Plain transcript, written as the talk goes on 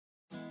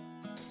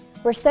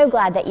We're so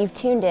glad that you've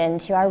tuned in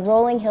to our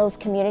Rolling Hills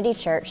Community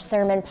Church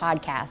Sermon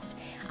Podcast.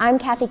 I'm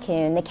Kathy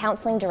Kuhn, the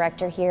Counseling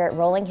Director here at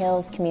Rolling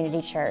Hills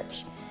Community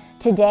Church.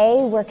 Today,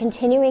 we're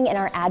continuing in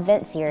our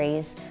Advent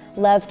series,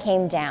 Love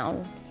Came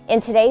Down.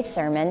 In today's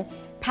sermon,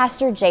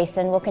 Pastor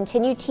Jason will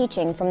continue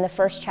teaching from the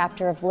first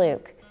chapter of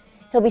Luke.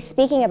 He'll be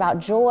speaking about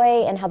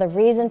joy and how the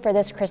reason for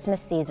this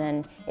Christmas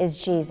season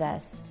is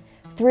Jesus.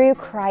 Through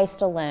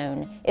Christ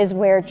alone is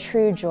where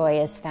true joy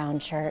is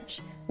found,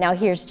 church. Now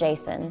here's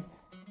Jason.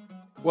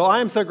 Well,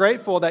 I am so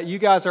grateful that you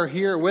guys are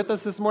here with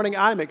us this morning.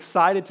 I'm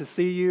excited to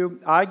see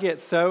you. I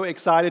get so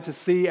excited to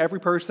see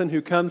every person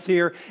who comes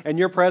here, and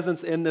your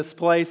presence in this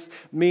place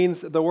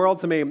means the world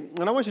to me.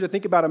 And I want you to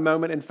think about a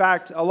moment, in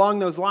fact, along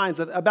those lines,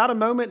 about a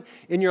moment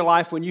in your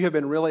life when you have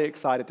been really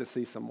excited to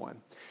see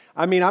someone.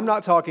 I mean, I'm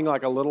not talking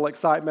like a little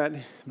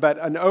excitement, but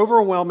an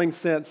overwhelming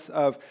sense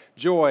of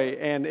joy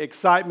and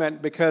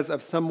excitement because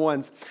of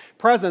someone's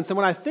presence. And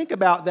when I think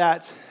about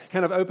that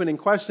kind of opening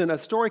question, a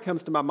story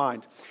comes to my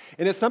mind.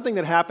 And it's something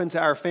that happened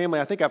to our family.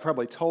 I think I've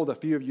probably told a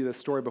few of you this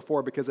story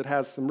before because it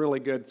has some really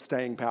good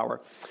staying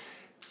power.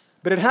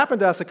 But it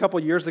happened to us a couple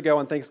years ago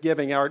on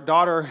Thanksgiving. Our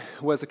daughter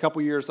was a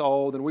couple years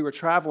old, and we were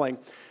traveling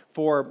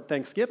for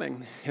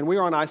Thanksgiving. And we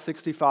were on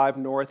I-65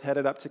 North,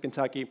 headed up to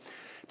Kentucky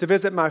to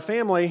visit my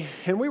family,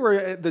 and we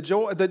were the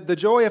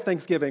joy of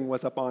Thanksgiving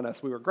was upon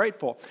us. We were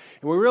grateful,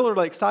 and we were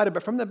really excited,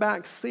 but from the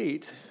back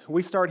seat,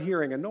 we start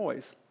hearing a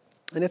noise,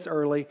 and it's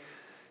early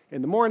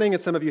in the morning,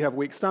 and some of you have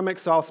weak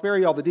stomachs, so I'll spare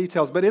you all the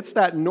details, but it's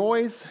that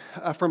noise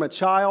from a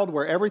child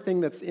where everything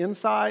that's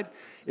inside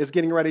is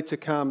getting ready to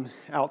come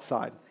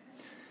outside,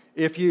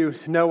 if you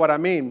know what I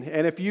mean.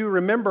 And if you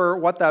remember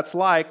what that's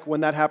like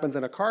when that happens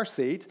in a car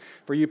seat,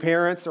 for you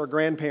parents or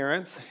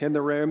grandparents in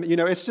the room, you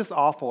know, it's just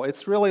awful.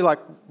 It's really like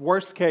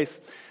worst case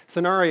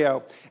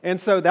scenario.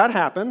 And so that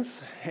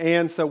happens,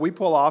 and so we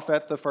pull off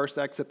at the first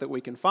exit that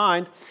we can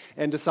find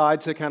and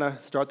decide to kind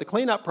of start the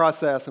cleanup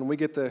process, and we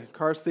get the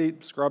car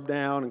seat scrubbed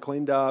down and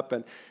cleaned up,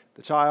 and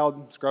the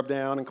child scrubbed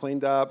down and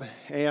cleaned up,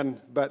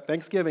 but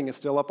Thanksgiving is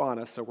still upon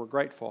us, so we're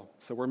grateful.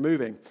 So we're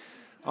moving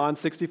on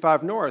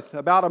 65 North.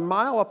 About a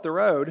mile up the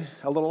road,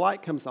 a little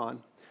light comes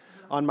on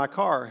my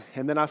car,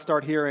 and then I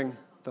start hearing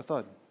the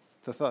thud,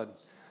 the thud,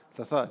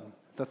 the thud,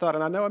 the thud,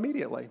 and I know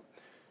immediately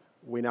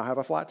we now have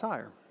a flat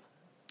tire.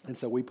 And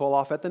so we pull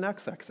off at the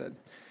next exit.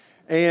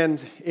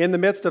 And in the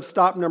midst of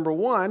stop number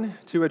one,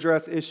 to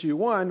address issue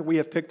one, we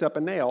have picked up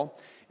a nail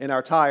in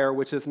our tire,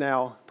 which is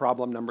now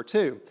problem number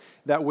two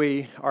that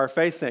we are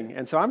facing.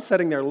 And so I'm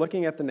sitting there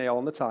looking at the nail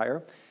in the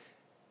tire,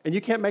 and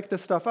you can't make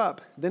this stuff up.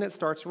 Then it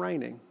starts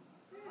raining.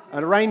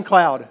 A rain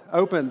cloud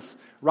opens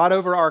right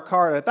over our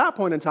car. And at that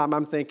point in time,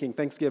 I'm thinking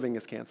Thanksgiving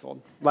is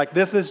canceled. Like,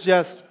 this is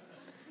just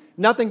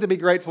nothing to be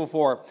grateful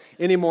for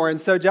anymore. And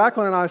so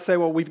Jacqueline and I say,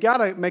 well, we've got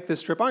to make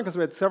this trip on because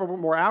we had several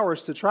more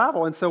hours to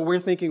travel. And so we're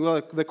thinking,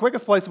 well, the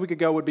quickest place we could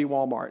go would be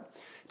Walmart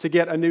to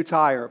get a new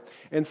tire.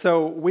 And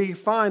so we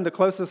find the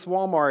closest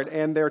Walmart,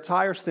 and their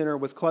tire center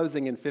was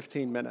closing in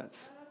 15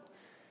 minutes.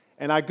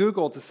 And I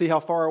Googled to see how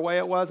far away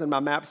it was, and my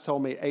maps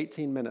told me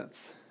 18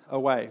 minutes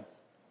away.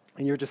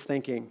 And you're just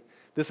thinking,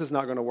 this is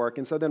not going to work.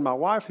 And so then my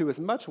wife, who is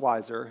much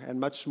wiser and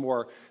much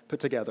more put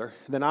together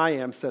than I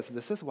am, says,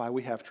 this is why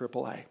we have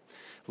AAA.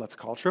 Let's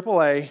call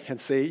AAA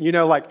and see,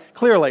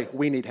 clearly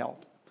we need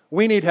help.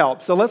 We need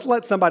help. So let's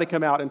let somebody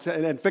come out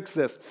and fix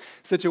this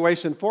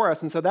situation for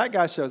us. And so that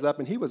guy shows up,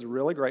 and he was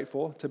really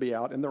grateful to be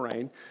out in the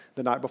rain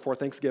the night before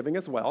Thanksgiving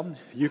as well.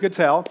 You could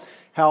tell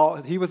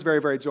how he was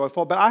very, very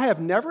joyful. But I have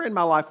never in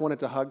my life wanted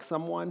to hug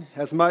someone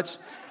as much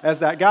as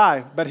that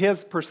guy. But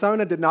his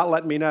persona did not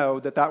let me know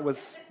that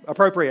was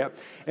appropriate.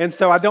 And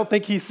so I don't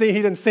think he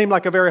didn't seem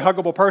like a very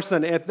huggable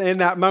person in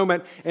that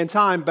moment in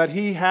time. But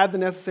he had the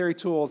necessary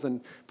tools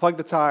and plugged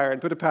the tire and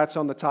put a patch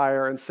on the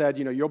tire and said,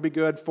 you'll be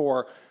good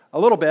for a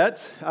little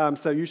bit,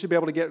 so you should be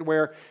able to get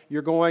where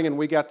you're going, and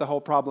we got the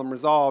whole problem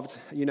resolved,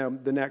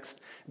 the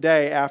next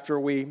day after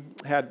we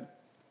had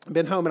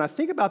been home. And I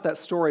think about that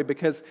story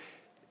because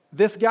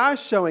this guy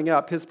showing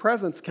up, his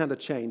presence kind of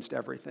changed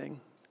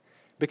everything,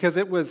 because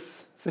it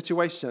was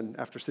situation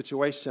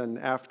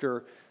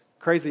after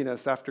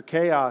craziness, after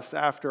chaos,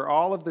 after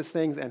all of these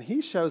things, and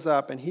he shows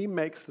up and he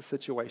makes the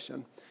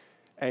situation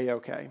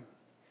A-okay.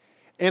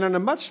 And in a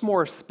much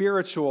more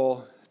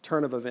spiritual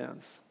turn of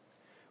events,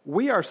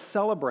 we are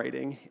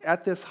celebrating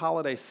at this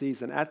holiday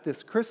season, at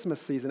this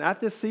Christmas season, at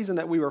this season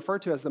that we refer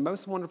to as the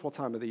most wonderful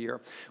time of the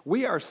year.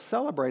 We are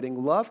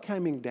celebrating love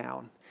coming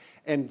down,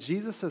 and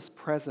Jesus'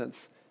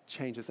 presence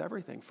changes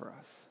everything for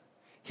us.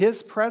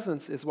 His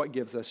presence is what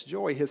gives us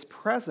joy. His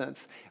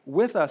presence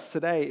with us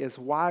today is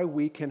why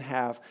we can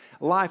have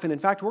life. And in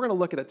fact, we're going to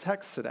look at a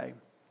text today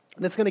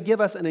that's going to give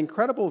us an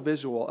incredible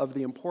visual of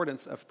the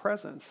importance of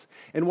presence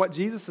and what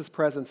Jesus'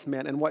 presence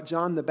meant and what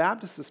John the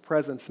Baptist's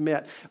presence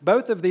meant,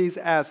 both of these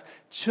as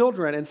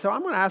children. And so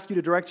I'm going to ask you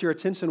to direct your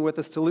attention with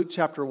us to Luke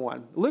chapter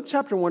 1. Luke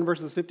chapter 1,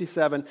 verses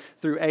 57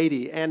 through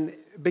 80, and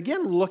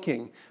begin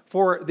looking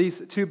for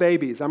these two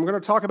babies. I'm going to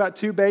talk about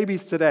two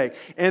babies today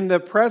and the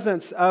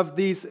presence of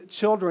these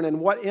children and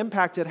what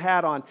impact it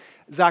had on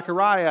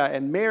Zachariah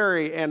and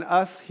Mary and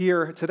us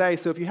here today.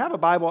 So if you have a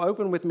Bible,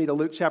 open with me to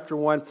Luke chapter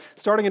 1,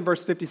 starting in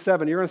verse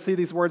 57. You're going to see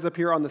these words up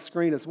here on the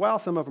screen as well.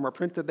 Some of them are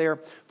printed there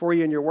for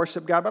you in your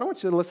worship guide, but I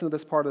want you to listen to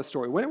this part of the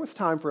story. When it was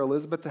time for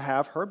Elizabeth to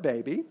have her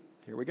baby,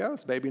 here we go,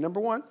 it's baby number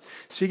 1,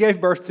 she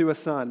gave birth to a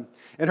son.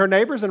 And her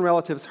neighbors and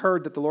relatives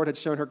heard that the Lord had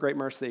shown her great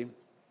mercy,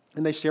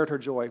 and they shared her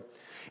joy.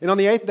 And on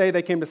the 8th day,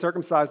 they came to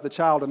circumcise the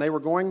child, and they were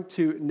going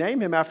to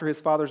name him after his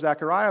father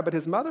Zechariah, but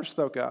his mother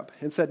spoke up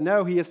and said,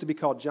 "No, he is to be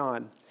called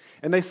John."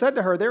 And they said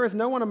to her, "There is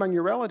no one among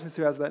your relatives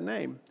who has that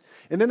name."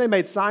 And then they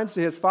made signs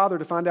to his father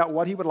to find out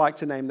what he would like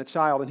to name the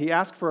child. And he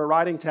asked for a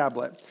writing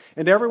tablet.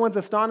 And to everyone's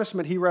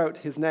astonishment, he wrote,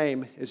 "His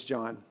name is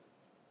John."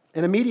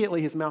 And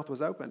immediately his mouth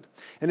was opened,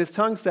 and his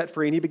tongue set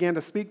free, and he began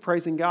to speak,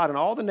 praising God. And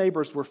all the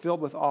neighbors were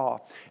filled with awe.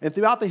 And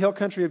throughout the hill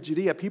country of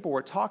Judea, people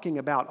were talking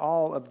about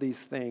all of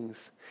these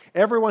things.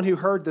 Everyone who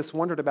heard this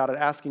wondered about it,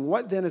 asking,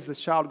 "What then is this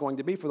child going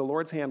to be?" For the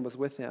Lord's hand was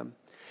with him.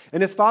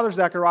 And his father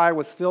Zechariah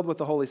was filled with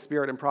the Holy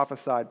Spirit and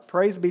prophesied,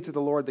 "Praise be to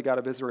the Lord, the God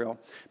of Israel,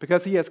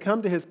 because he has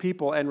come to his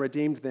people and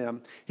redeemed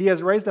them. He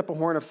has raised up a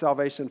horn of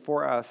salvation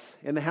for us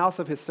in the house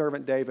of his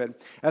servant David,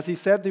 as he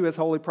said through his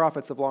holy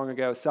prophets of long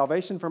ago,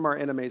 salvation from our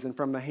enemies and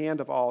from the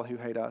hand of all who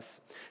hate us,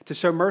 to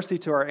show mercy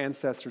to our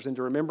ancestors and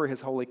to remember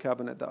his holy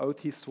covenant, the oath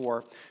he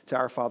swore to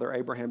our father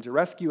Abraham, to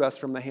rescue us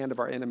from the hand of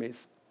our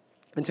enemies,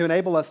 and to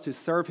enable us to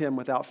serve him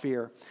without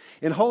fear,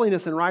 in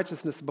holiness and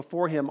righteousness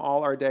before him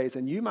all our days.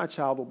 And you, my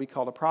child, will be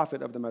called a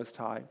prophet of the Most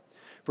High.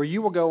 For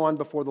you will go on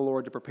before the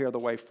Lord to prepare the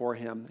way for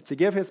him, to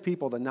give his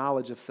people the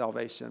knowledge of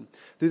salvation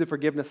through the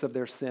forgiveness of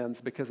their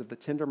sins because of the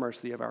tender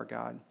mercy of our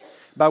God,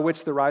 by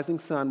which the rising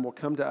sun will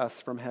come to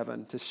us from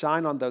heaven, to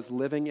shine on those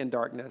living in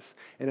darkness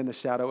and in the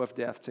shadow of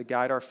death, to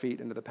guide our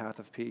feet into the path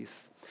of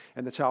peace."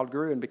 And the child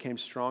grew and became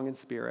strong in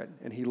spirit,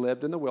 and he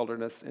lived in the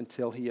wilderness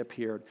until he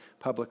appeared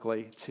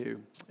publicly to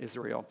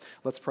Israel.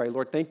 Let's pray.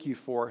 Lord, thank you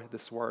for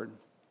this word.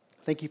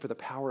 Thank you for the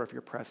power of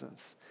your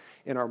presence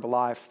in our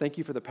lives. Thank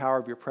you for the power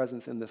of your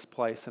presence in this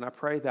place. And I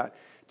pray that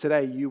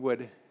today you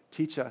would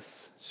teach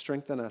us,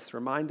 strengthen us,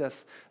 remind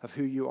us of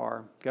who you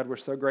are. God, we're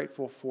so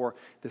grateful for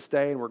this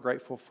day, and we're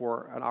grateful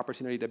for an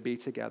opportunity to be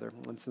together.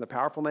 And it's in the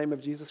powerful name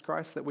of Jesus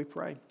Christ that we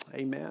pray.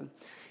 Amen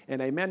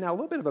and amen. Now, a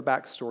little bit of a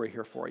backstory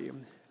here for you,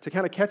 to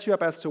kind of catch you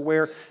up as to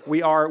where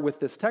we are with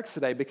this text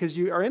today, because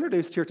you are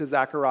introduced here to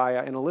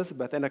Zechariah and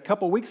Elizabeth. And a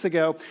couple weeks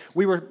ago,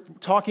 we were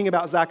talking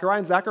about Zechariah,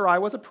 and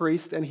Zechariah was a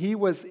priest, and he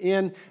was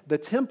in the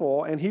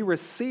temple, and he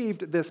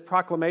received this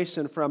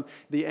proclamation from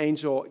the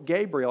angel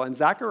Gabriel. And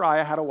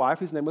Zechariah had a wife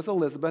whose name was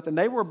Elizabeth, and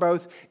they were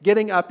both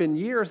getting up in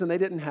years, and they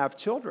didn't have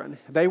children.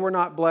 They were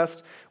not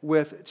blessed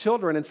with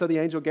children, and so the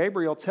angel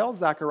Gabriel tells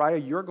Zechariah,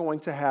 "You're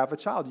going to have a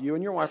child. You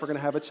and your wife are going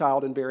to have a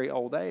child in very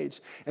old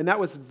age." And that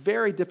was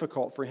very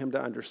difficult for him to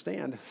understand.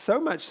 So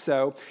much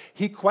so,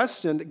 he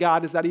questioned,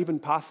 God, is that even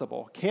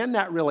possible? Can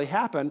that really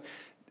happen?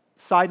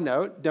 Side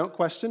note, don't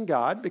question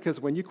God, because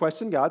when you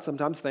question God,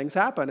 sometimes things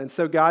happen. And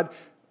so God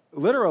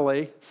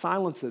literally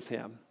silences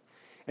him.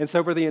 And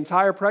so for the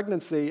entire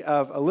pregnancy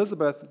of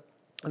Elizabeth,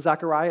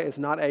 Zechariah is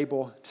not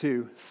able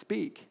to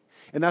speak.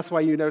 And that's why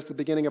you notice the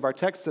beginning of our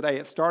text today,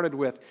 it started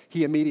with,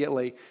 he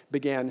immediately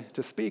began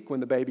to speak when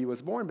the baby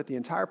was born, but the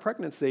entire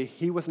pregnancy,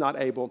 he was not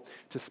able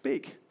to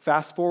speak.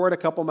 Fast forward a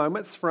couple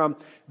moments from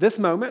this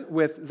moment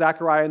with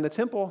Zechariah in the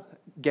temple,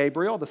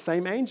 Gabriel, the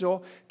same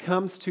angel,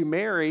 comes to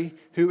Mary,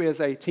 who is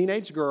a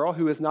teenage girl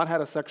who has not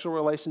had a sexual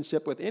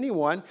relationship with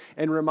anyone,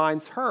 and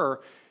reminds her,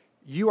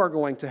 you are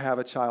going to have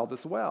a child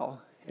as well.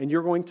 And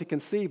you're going to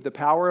conceive the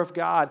power of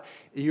God.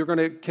 You're going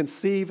to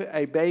conceive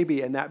a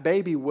baby, and that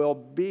baby will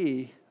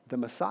be the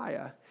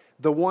Messiah,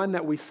 the one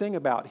that we sing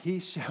about. He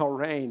shall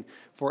reign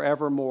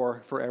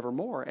forevermore,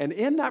 forevermore. And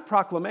in that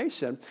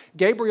proclamation,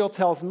 Gabriel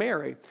tells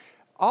Mary,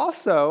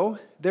 also,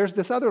 there's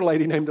this other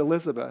lady named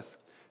Elizabeth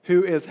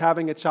who is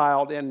having a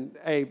child in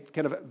a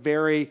kind of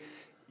very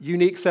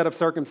unique set of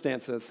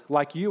circumstances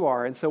like you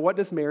are. And so what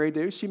does Mary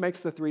do? She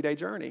makes the 3-day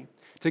journey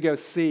to go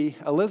see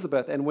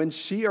Elizabeth. And when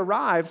she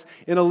arrives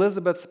in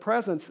Elizabeth's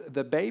presence,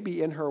 the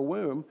baby in her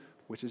womb,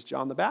 which is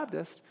John the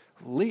Baptist,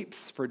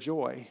 leaps for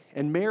joy.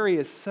 And Mary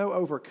is so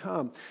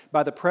overcome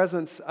by the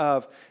presence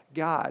of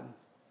God.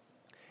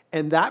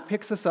 And that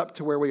picks us up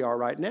to where we are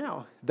right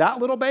now. That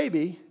little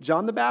baby,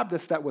 John the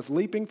Baptist, that was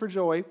leaping for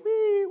joy,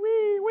 wee,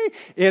 wee, wee,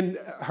 in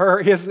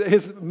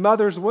his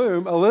mother's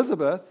womb,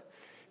 Elizabeth,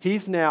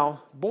 he's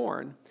now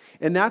born.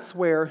 And that's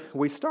where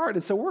we start.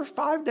 And so we're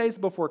 5 days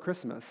before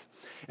Christmas.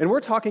 And we're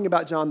talking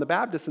about John the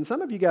Baptist. And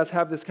some of you guys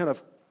have this kind of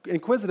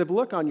inquisitive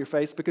look on your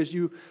face because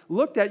you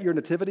looked at your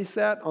nativity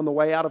set on the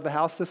way out of the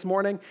house this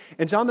morning,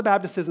 and John the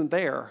Baptist isn't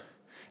there.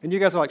 And you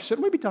guys are like,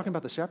 shouldn't we be talking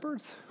about the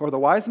shepherds or the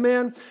wise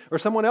men or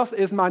someone else?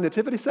 Is my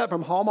nativity set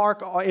from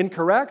Hallmark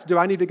incorrect? Do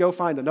I need to go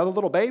find another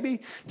little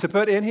baby to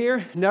put in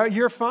here? No,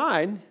 you're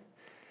fine.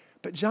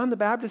 But John the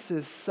Baptist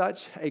is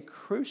such a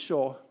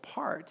crucial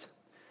part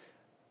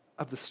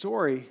of the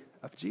story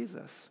of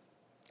Jesus.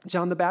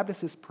 John the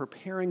Baptist is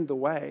preparing the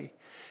way.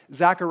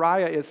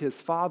 Zechariah is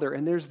his father,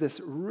 and there's this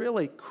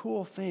really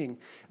cool thing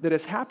that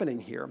is happening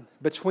here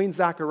between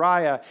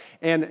Zechariah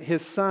and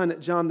his son,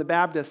 John the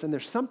Baptist, and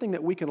there's something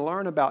that we can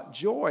learn about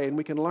joy, and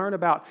we can learn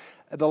about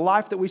the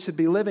life that we should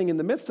be living in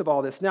the midst of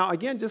all this. Now,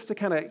 again, just to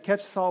kind of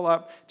catch us all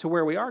up to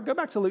where we are, go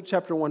back to Luke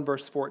chapter 1,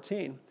 verse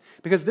 14,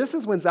 because this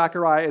is when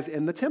Zechariah is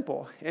in the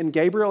temple, and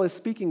Gabriel is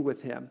speaking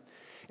with him.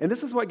 And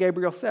this is what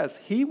Gabriel says: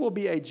 "He will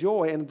be a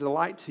joy and a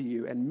delight to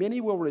you, and many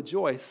will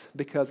rejoice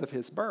because of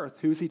his birth."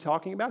 Who's he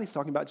talking about? He's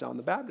talking about John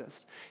the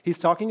Baptist. He's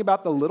talking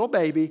about the little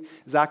baby,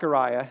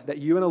 Zechariah, that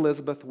you and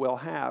Elizabeth will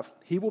have.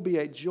 He will be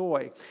a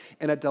joy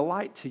and a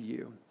delight to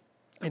you,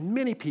 and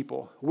many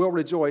people will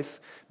rejoice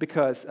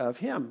because of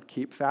him.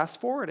 Keep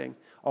fast forwarding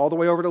all the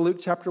way over to Luke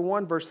chapter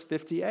 1, verse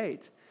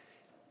 58.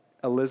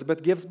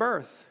 Elizabeth gives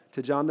birth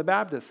to John the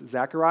Baptist.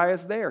 Zechariah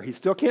is there. He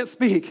still can't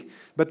speak,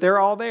 but they're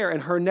all there.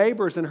 And her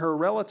neighbors and her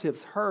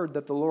relatives heard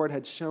that the Lord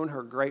had shown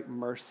her great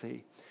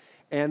mercy.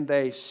 And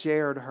they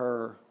shared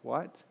her,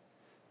 what?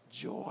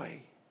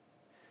 Joy.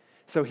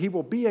 So he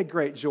will be a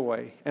great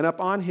joy. And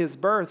upon his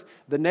birth,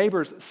 the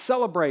neighbors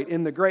celebrate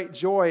in the great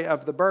joy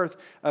of the birth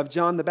of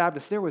John the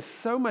Baptist. There was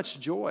so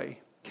much joy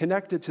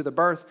connected to the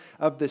birth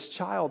of this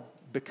child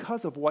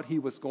because of what he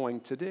was going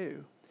to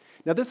do.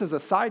 Now, this is a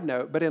side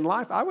note, but in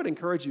life, I would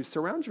encourage you,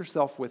 surround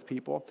yourself with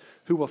people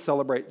who will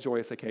celebrate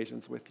joyous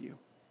occasions with you.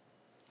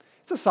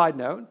 It's a side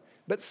note,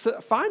 but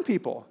find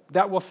people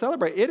that will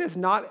celebrate. It is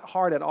not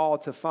hard at all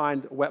to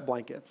find wet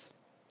blankets.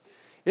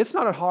 It's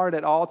not hard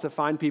at all to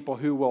find people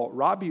who will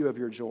rob you of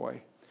your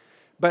joy.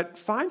 But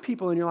find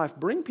people in your life,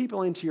 bring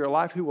people into your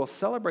life who will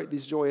celebrate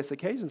these joyous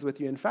occasions with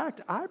you. In fact,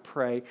 I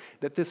pray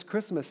that this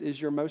Christmas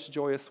is your most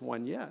joyous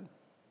one yet.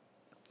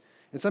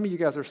 And some of you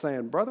guys are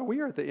saying, "Brother, we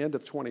are at the end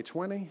of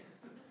 2020.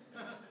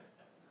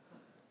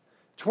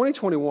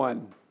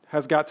 2021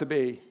 has got to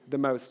be the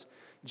most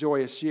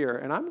joyous year."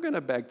 And I'm going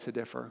to beg to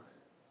differ.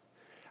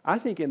 I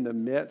think in the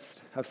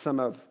midst of some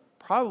of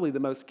probably the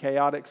most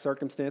chaotic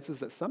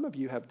circumstances that some of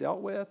you have dealt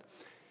with,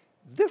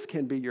 this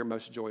can be your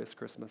most joyous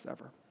Christmas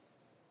ever.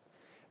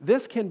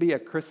 This can be a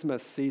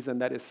Christmas season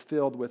that is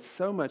filled with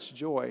so much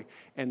joy,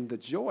 and the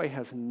joy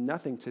has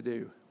nothing to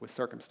do with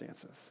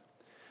circumstances.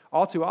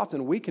 All too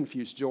often, we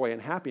confuse joy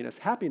and happiness.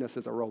 Happiness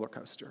is a roller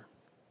coaster.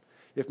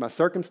 If my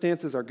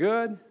circumstances are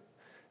good,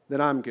 then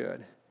I'm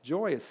good.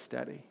 Joy is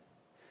steady.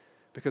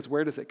 Because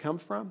where does it come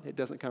from? It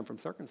doesn't come from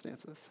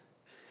circumstances.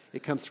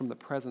 It comes from the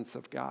presence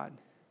of God.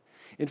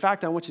 In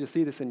fact, I want you to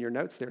see this in your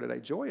notes there today.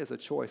 Joy is a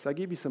choice. I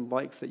give you some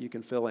blanks that you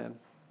can fill in.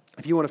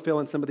 If you want to fill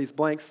in some of these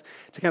blanks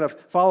to kind of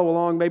follow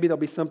along, maybe there'll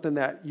be something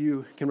that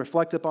you can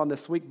reflect upon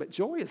this week, but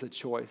joy is a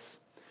choice.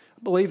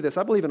 I believe this.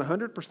 I believe in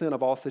 100%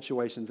 of all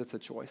situations, it's a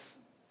choice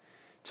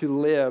to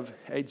live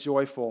a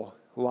joyful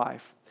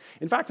life.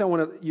 In fact, I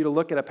want you to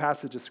look at a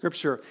passage of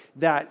Scripture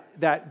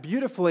that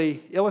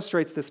beautifully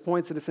illustrates this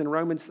point. So it's in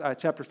Romans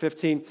chapter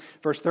 15,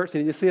 verse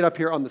 13. You see it up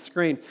here on the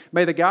screen.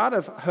 "May the God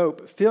of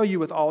hope fill you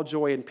with all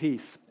joy and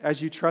peace as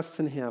you trust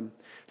in him,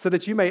 so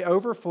that you may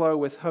overflow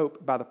with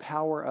hope by the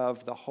power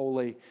of the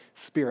Holy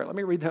Spirit." Let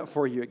me read that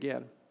for you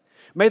again.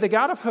 "May the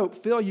God of hope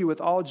fill you with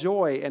all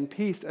joy and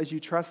peace as you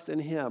trust in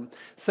him,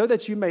 so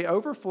that you may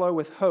overflow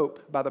with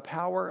hope by the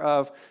power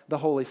of the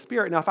Holy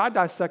Spirit." Now, if I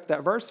dissect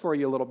that verse for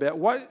you a little bit,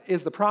 what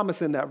is the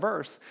promise in that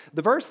verse?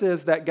 The verse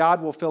is that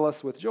God will fill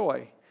us with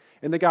joy,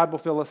 and that God will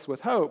fill us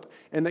with hope,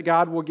 and that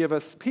God will give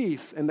us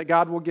peace, and that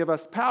God will give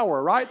us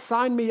power, right?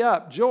 Sign me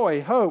up.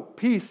 Joy, hope,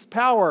 peace,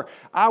 power.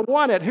 I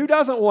want it. Who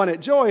doesn't want it?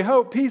 Joy,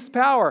 hope, peace,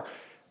 power.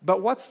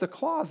 But what's the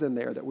clause in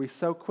there that we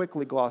so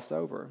quickly gloss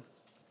over?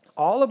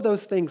 All of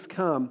those things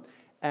come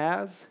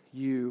as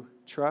you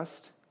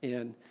trust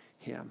in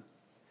him.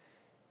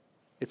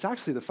 It's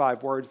actually the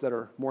 5 words that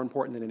are more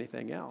important than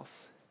anything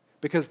else,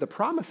 because the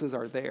promises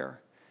are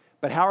there.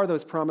 But how are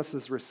those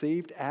promises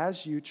received?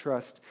 As you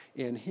trust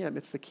in him.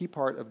 It's the key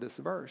part of this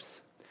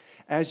verse.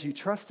 As you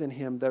trust in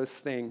him, those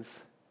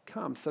things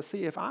come. So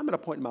see, if I'm at a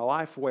point in my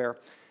life where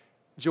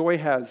joy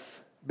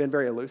has been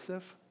very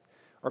elusive,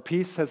 or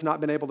peace has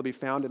not been able to be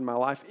found in my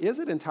life, is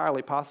it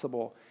entirely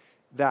possible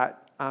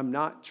that I'm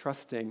not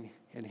trusting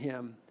in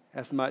him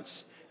as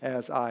much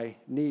as I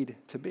need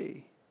to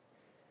be?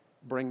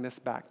 Bring this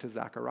back to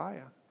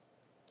Zechariah.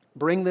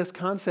 Bring this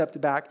concept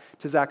back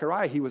to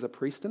Zechariah. He was a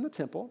priest in the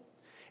temple.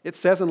 It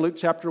says in Luke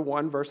chapter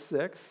 1, verse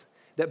 6,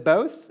 that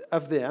both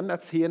of them,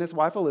 that's he and his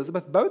wife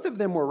Elizabeth, both of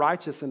them were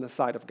righteous in the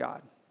sight of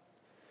God.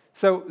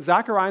 So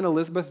Zechariah and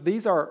Elizabeth,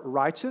 these are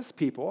righteous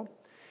people.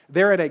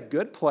 They're at a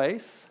good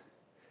place,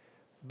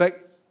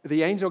 but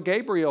the angel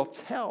Gabriel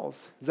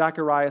tells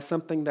Zechariah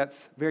something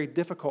that's very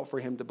difficult for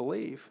him to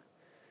believe.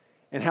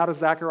 And how does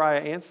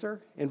Zechariah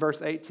answer? In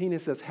verse 18,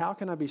 it says, "How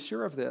can I be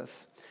sure of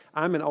this?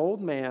 I'm an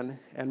old man,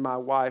 and my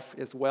wife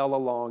is well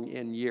along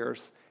in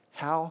years.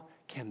 How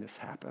can this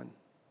happen?"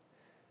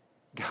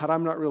 God,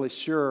 I'm not really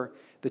sure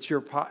that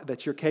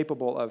you're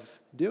capable of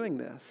doing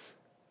this.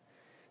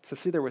 So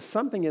see, there was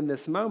something in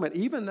this moment,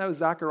 even though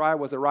Zechariah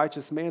was a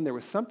righteous man, there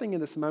was something in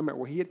this moment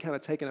where he had kind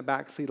of taken a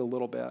back seat a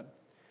little bit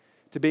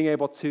to being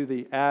able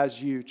to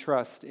as you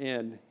trust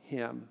in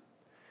him,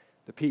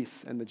 the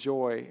peace and the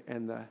joy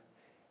and the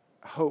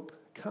hope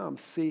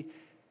comes. See,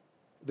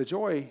 the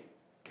joy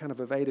kind of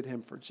evaded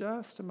him for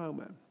just a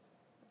moment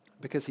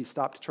because he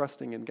stopped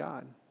trusting in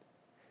God.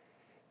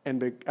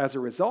 And as a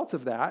result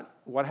of that,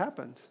 what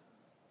happened?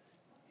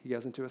 He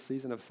goes into a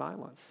season of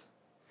silence.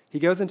 He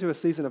goes into a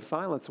season of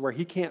silence where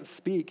he can't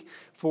speak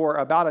for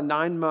about a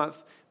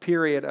 9-month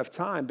period of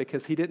time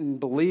because he didn't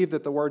believe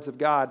that the words of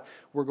God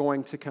were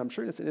going to come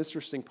true. And it's an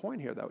interesting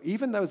point here, though.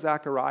 Even though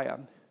Zechariah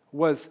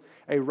was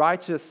a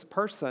righteous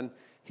person,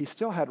 he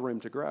still had room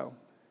to grow.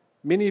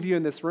 Many of you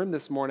in this room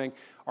this morning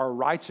are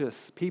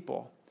righteous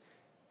people,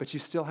 but you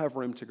still have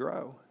room to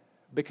grow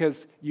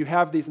because you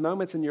have these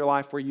moments in your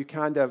life where you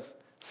kind of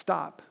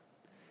stop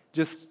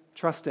just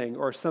trusting,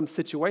 or some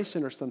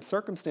situation or some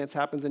circumstance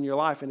happens in your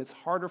life and it's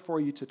harder for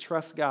you to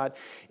trust God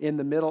in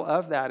the middle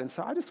of that. And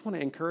so I just want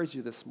to encourage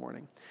you this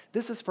morning.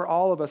 This is for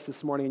all of us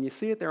this morning, and you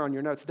see it there on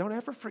your notes. Don't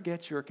ever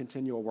forget you're a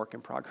continual work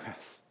in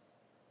progress.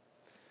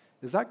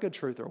 Is that good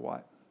truth or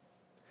what?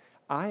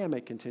 I am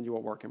a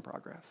continual work in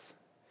progress.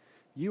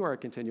 You are a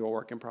continual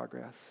work in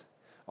progress.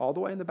 All the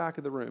way in the back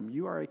of the room,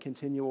 you are a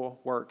continual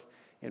work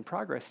in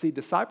progress. See,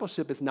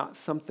 discipleship is not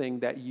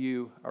something that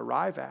you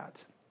arrive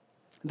at.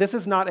 This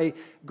is not a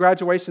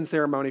graduation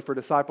ceremony for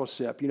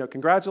discipleship.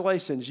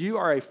 Congratulations, you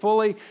are a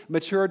fully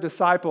mature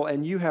disciple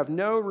and you have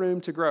no room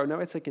to grow. No,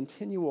 it's a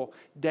continual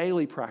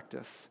daily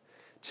practice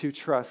to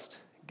trust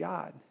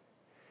God.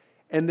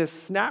 And this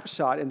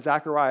snapshot in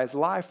Zechariah's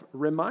life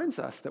reminds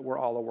us that we're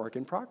all a work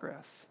in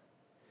progress.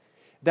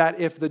 That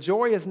if the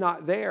joy is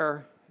not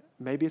there,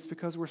 maybe it's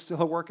because we're still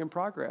a work in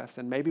progress,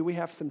 and maybe we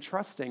have some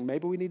trusting.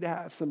 Maybe we need to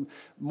have some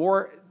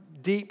more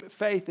deep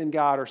faith in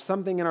God, or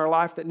something in our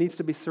life that needs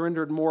to be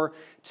surrendered more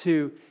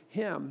to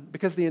him.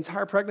 Because the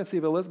entire pregnancy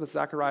of Elizabeth,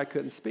 Zechariah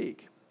couldn't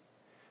speak.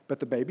 But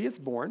the baby is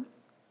born,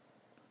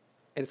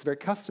 and it's very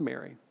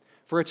customary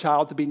for a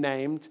child to be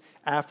named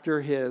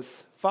after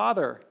his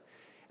father.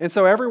 And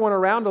so everyone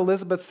around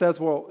Elizabeth says,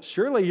 well,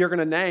 surely you're going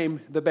to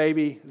name the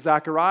baby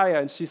Zechariah.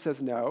 And she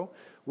says, no,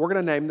 we're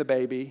going to name the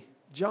baby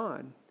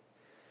John.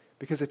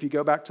 Because if you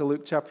go back to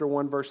Luke chapter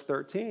 1, verse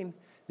 13,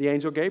 the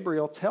angel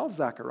Gabriel tells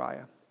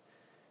Zechariah,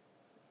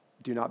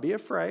 do not be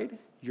afraid.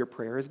 Your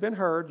prayer has been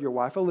heard. Your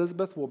wife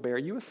Elizabeth will bear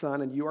you a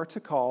son, and you are to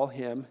call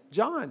him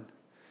John.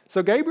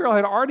 So Gabriel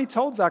had already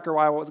told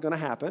Zechariah what was going to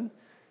happen.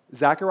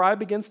 Zechariah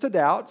begins to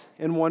doubt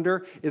and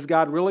wonder, is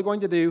God really going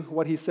to do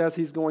what he says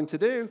he's going to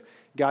do?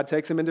 God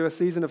takes him into a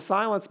season of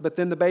silence, but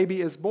then the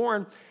baby is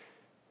born,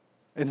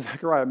 and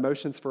Zechariah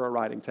motions for a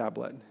writing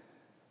tablet.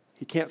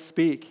 He can't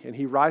speak, and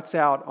he writes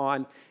out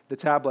on the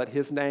tablet,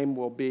 his name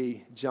will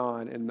be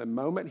John. And the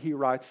moment he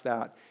writes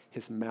that,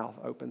 his mouth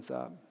opens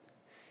up.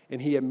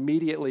 And he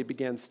immediately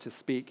begins to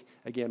speak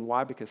again.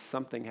 Why? Because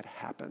something had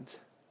happened.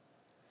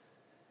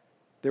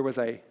 There was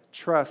a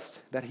trust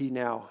that he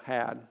now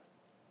had.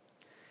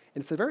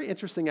 And it's a very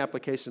interesting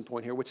application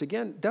point here, which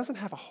again doesn't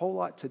have a whole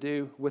lot to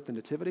do with the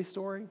nativity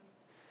story,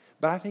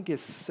 but I think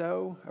is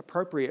so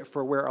appropriate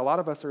for where a lot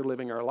of us are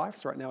living our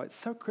lives right now. It's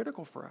so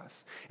critical for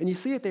us. And you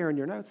see it there in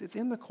your notes. It's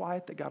in the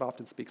quiet that God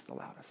often speaks the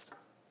loudest.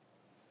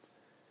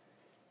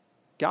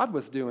 God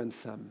was doing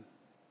some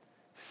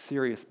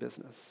serious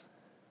business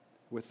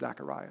with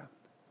Zechariah.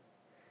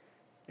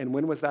 And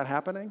when was that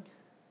happening?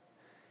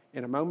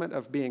 In a moment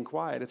of being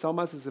quiet. It's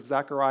almost as if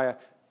Zechariah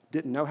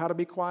didn't know how to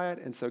be quiet,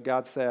 and so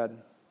God said,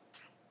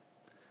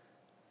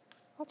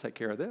 I'll take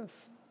care of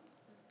this.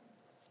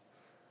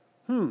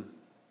 Does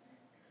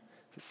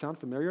it sound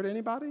familiar to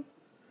anybody?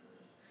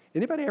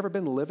 Anybody ever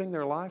been living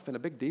their life and a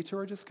big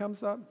detour just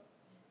comes up?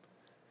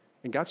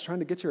 And God's trying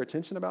to get your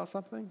attention about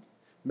something?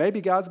 Maybe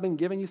God's been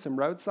giving you some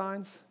road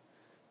signs,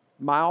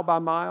 mile by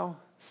mile,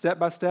 step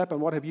by step,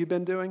 and what have you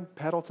been doing?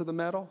 Pedal to the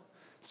metal,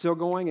 still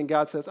going, and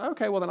God says,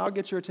 okay, well then I'll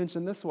get your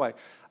attention this way.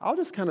 I'll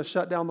just kind of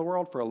shut down the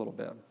world for a little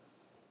bit.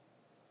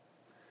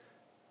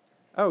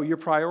 Oh, your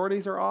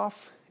priorities are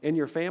off in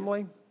your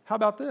family? How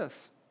about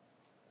this?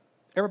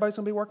 Everybody's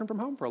going to be working from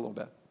home for a little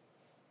bit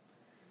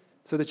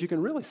so that you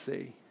can really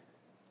see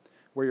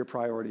where your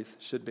priorities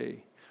should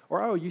be.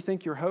 Or, oh, you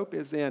think your hope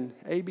is in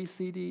A, B,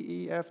 C, D,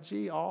 E, F,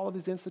 G, all of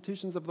these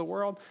institutions of the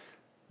world?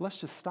 Let's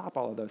just stop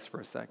all of those for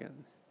a second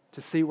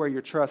to see where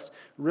your trust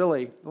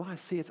really lies.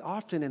 See, it's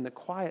often in the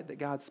quiet that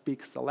God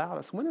speaks the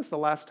loudest. When is the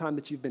last time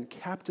that you've been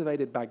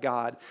captivated by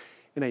God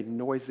in a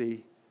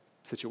noisy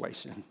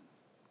situation?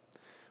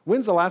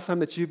 When's the last time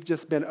that you've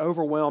just been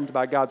overwhelmed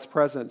by God's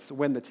presence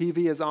when the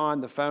TV is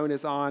on, the phone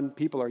is on,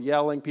 people are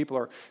yelling, people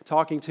are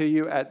talking to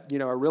you at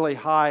a really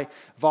high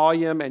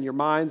volume, and your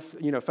mind's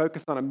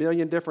focused on a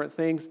million different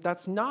things?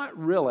 That's not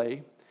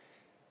really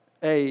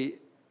a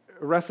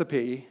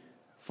recipe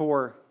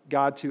for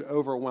God to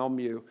overwhelm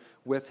you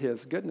with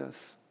his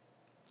goodness.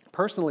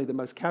 Personally, the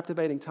most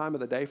captivating time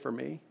of the day for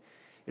me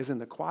is in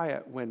the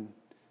quiet when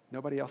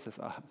nobody else is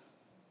up.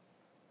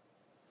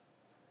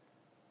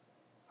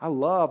 I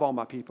love all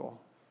my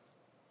people.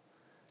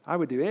 I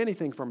would do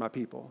anything for my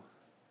people.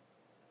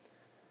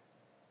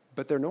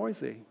 But they're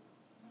noisy.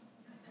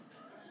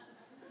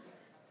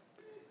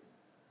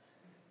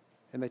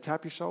 and they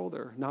tap your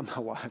shoulder. Not my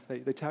wife.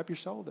 They tap your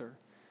shoulder.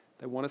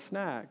 They want a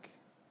snack.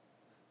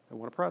 They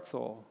want a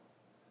pretzel.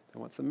 They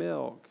want some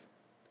milk.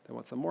 They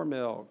want some more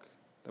milk.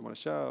 They want a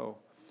show.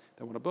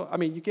 They want a book. I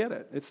mean, you get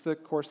it. It's the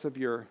course of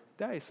your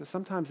day. So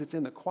sometimes it's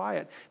in the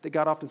quiet that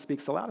God often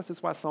speaks the loudest.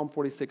 That's why Psalm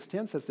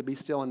 46:10 says to be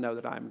still and know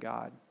that I am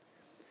God.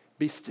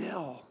 Be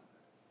still.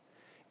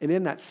 And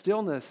in that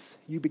stillness,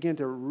 you begin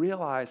to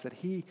realize that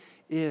he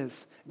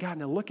is God.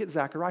 Now look at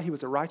Zechariah. He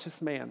was a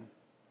righteous man.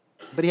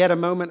 But he had a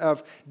moment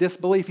of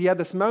disbelief. He had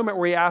this moment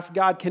where he asked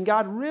God, can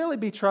God really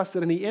be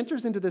trusted? And he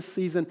enters into this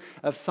season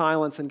of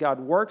silence, and God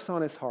works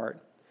on his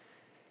heart.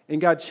 And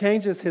God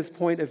changes his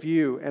point of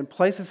view and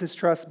places his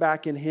trust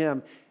back in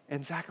him.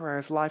 And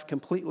Zechariah's life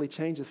completely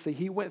changes. See,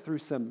 he went through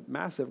some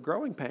massive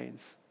growing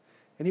pains,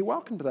 and he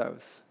welcomed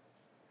those.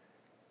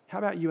 How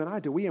about you and I?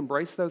 Do we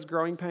embrace those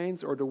growing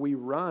pains, or do we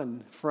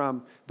run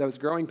from those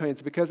growing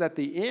pains? Because at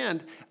the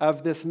end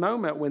of this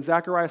moment, when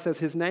Zechariah says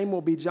his name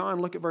will be John,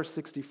 look at verse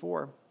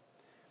 64.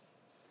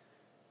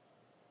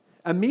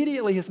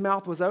 Immediately his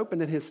mouth was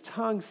opened and his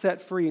tongue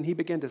set free, and he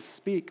began to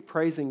speak,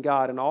 praising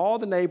God. And all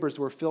the neighbors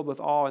were filled with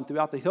awe, and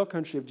throughout the hill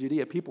country of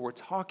Judea, people were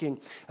talking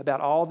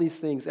about all these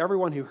things.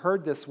 Everyone who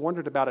heard this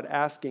wondered about it,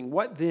 asking,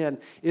 what then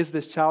is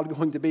this child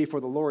going to be? For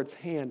the Lord's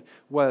hand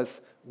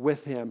was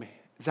with him.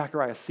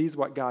 Zechariah sees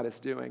what God is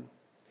doing.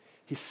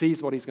 He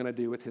sees what he's going to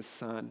do with his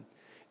son,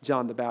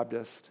 John the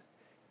Baptist.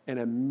 And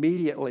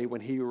immediately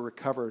when he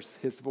recovers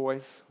his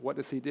voice, what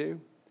does he do?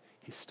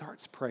 He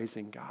starts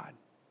praising God.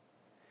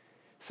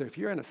 So if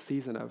you're in a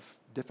season of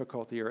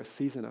difficulty or a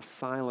season of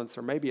silence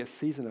or maybe a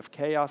season of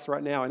chaos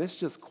right now, and it's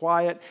just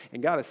quiet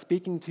and God is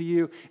speaking to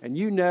you, and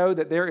you know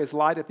that there is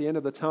light at the end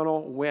of the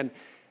tunnel, when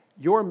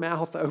your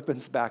mouth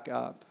opens back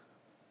up,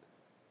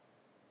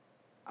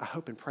 I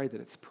hope and pray that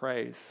it's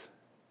praise.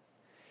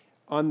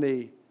 On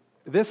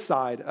this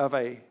side of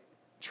a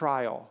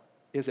trial,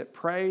 is it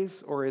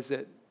praise or is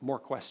it more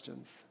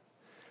questions?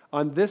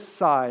 On this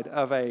side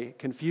of a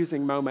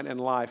confusing moment in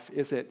life,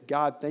 is it,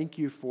 God, thank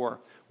you for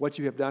what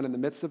you have done in the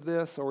midst of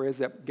this? Or is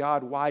it,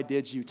 God, why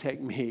did you take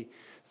me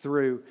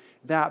through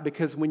that?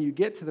 Because when you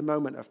get to the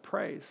moment of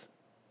praise,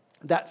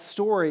 that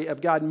story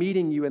of God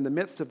meeting you in the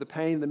midst of the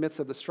pain, in the midst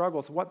of the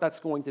struggles, what that's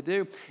going to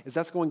do is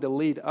that's going to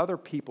lead other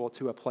people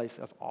to a place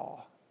of awe.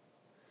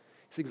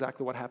 It's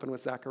exactly what happened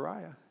with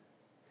Zechariah.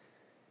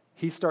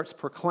 He starts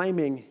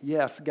proclaiming,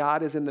 yes,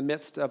 God is in the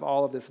midst of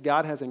all of this.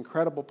 God has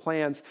incredible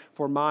plans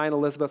for mine,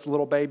 Elizabeth's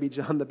little baby,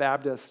 John the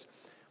Baptist.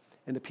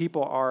 And the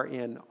people are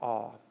in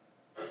awe.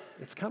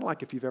 It's kind of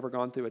like if you've ever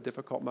gone through a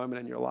difficult moment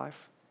in your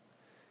life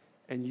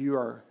and you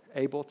are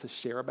able to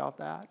share about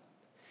that.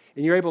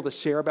 And you're able to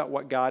share about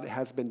what God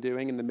has been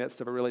doing in the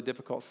midst of a really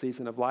difficult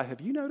season of life.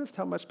 Have you noticed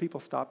how much people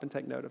stop and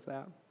take note of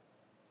that?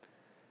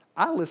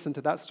 I listen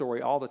to that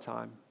story all the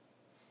time.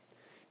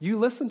 You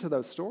listen to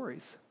those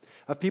stories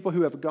of people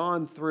who have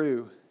gone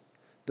through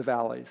the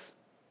valleys.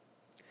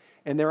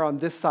 And they're on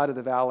this side of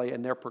the valley,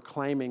 and they're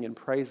proclaiming and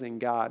praising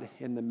God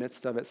in the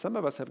midst of it. Some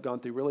of us have gone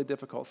through really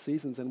difficult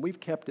seasons, and we've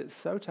kept it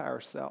so to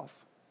ourselves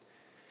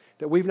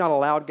that we've not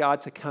allowed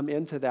God to come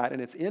into that.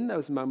 And it's in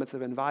those moments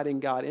of inviting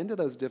God into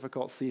those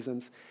difficult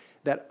seasons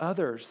that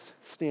others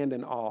stand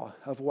in awe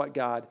of what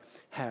God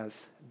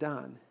has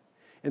done.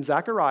 And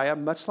Zechariah,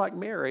 much like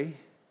Mary,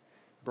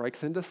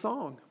 breaks into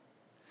song.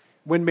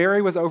 When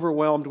Mary was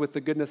overwhelmed with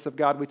the goodness of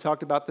God, we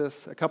talked about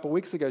this a couple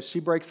weeks ago, she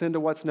breaks into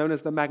what's known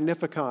as the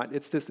Magnificat.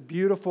 It's this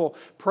beautiful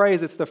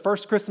praise. It's the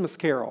first Christmas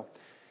carol.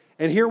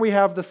 And here we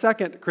have the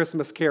second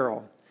Christmas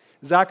carol.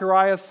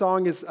 Zechariah's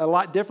song is a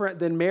lot different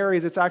than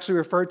Mary's. It's actually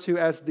referred to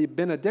as the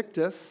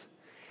Benedictus.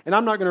 And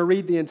I'm not going to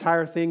read the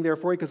entire thing there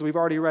for you because we've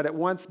already read it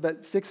once,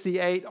 but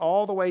 68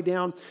 all the way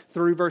down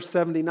through verse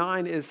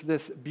 79 is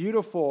this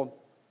beautiful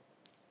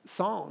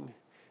song.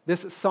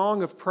 This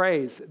song of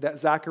praise that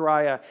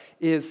Zechariah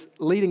is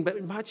leading.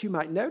 But what you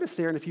might notice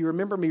there, and if you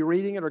remember me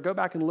reading it or go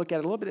back and look at it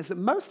a little bit, is that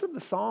most of the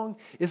song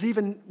is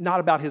even not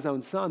about his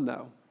own son,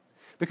 though.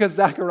 Because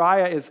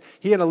Zechariah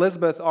he and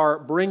Elizabeth are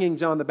bringing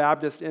John the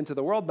Baptist into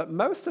the world, but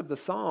most of the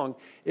song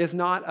is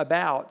not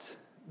about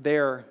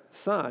their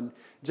son,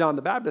 John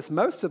the Baptist.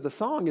 Most of the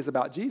song is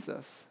about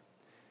Jesus.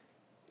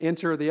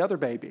 Enter the other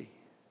baby.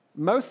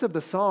 Most of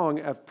the song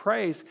of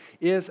praise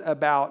is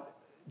about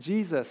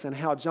Jesus and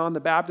how John the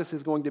Baptist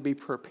is going to be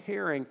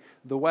preparing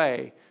the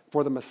way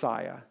for the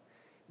Messiah.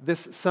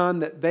 This son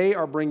that they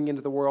are bringing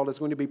into the world is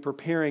going to be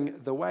preparing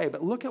the way.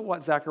 But look at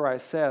what Zechariah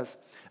says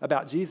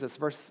about Jesus,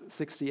 verse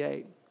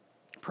 68.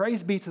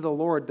 Praise be to the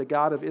Lord, the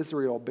God of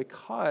Israel,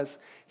 because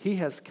he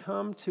has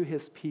come to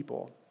his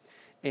people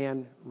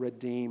and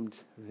redeemed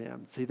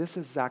them. See, this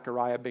is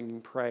Zechariah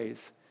bringing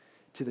praise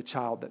to the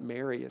child that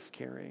Mary is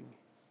carrying.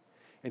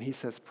 And he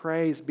says,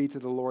 praise be to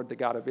the Lord, the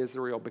God of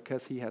Israel,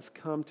 because he has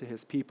come to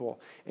his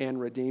people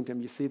and redeemed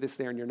him. You see this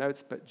there in your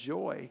notes, but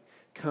joy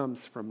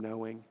comes from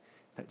knowing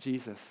that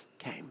Jesus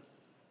came.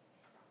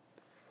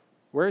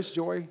 Where is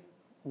joy?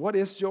 What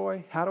is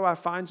joy? How do I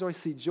find joy?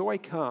 See, joy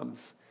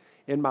comes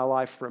in my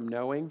life from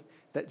knowing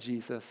that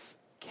Jesus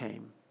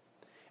came.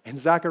 And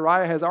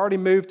Zechariah has already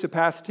moved to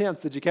past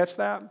tense. Did you catch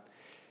that?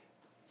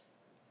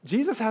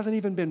 Jesus hasn't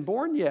even been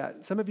born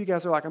yet. Some of you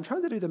guys are like, I'm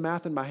trying to do the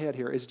math in my head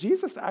here. Is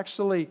Jesus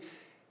actually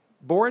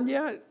born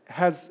yet?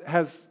 Has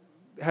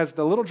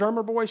the little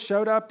drummer boy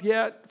showed up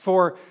yet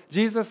for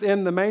Jesus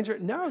in the manger?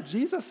 No,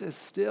 Jesus is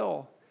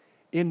still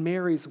in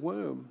Mary's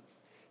womb.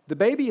 The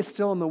baby is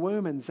still in the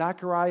womb, and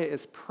Zechariah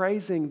is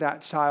praising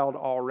that child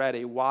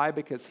already. Why?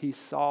 Because he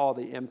saw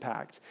the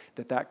impact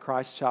that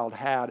Christ child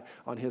had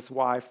on his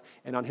wife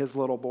and on his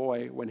little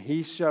boy. When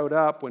he showed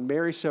up, when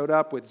Mary showed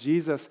up with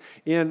Jesus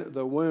in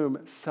the womb,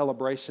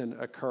 celebration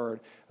occurred.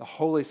 The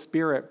Holy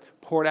Spirit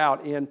poured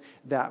out in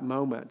that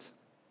moment.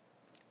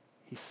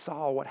 He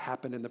saw what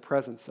happened in the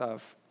presence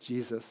of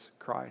Jesus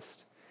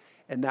Christ,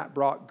 and that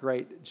brought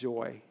great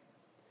joy.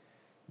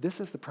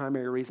 This is the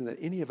primary reason that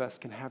any of us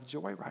can have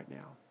joy right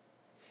now.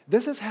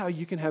 This is how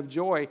you can have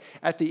joy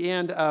at the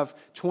end of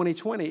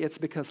 2020. It's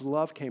because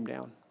love came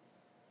down.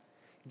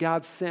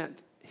 God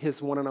sent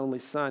his one and only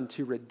Son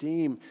to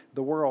redeem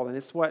the world, and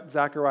it's what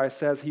Zechariah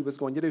says he was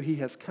going to do. He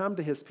has come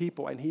to his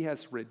people, and he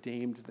has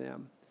redeemed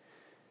them.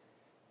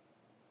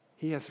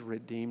 He has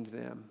redeemed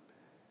them,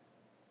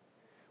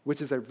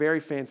 which is a very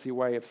fancy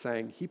way of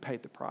saying he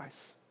paid the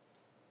price.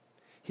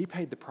 He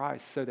paid the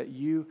price so that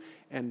you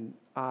and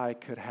I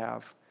could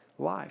have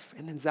life.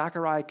 And then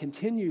Zechariah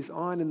continues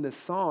on in this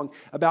song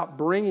about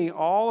bringing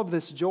all of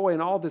this joy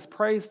and all of this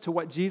praise to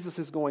what Jesus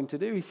is going to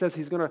do. He says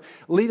he's going to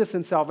lead us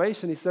in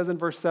salvation. He says in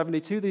verse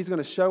 72 that he's going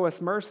to show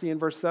us mercy. In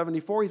verse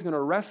 74, he's going to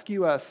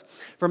rescue us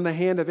from the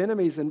hand of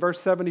enemies. In verse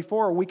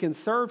 74, we can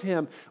serve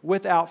him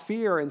without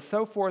fear, and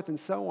so forth and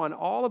so on.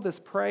 All of this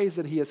praise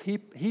that he is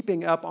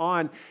heaping up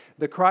on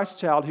the Christ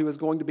child who is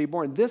going to be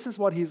born. This is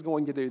what he's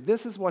going to do.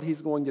 This is what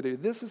he's going to do.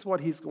 This is what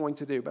he's going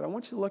to do. But I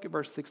want you to look at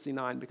verse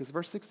 69, because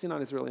verse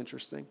 69 is really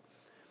interesting.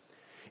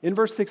 In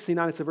verse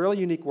 69, it's a really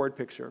unique word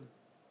picture.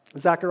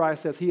 Zechariah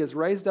says, he has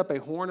raised up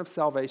a horn of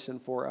salvation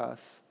for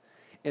us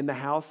in the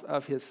house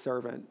of his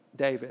servant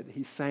David.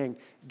 He's saying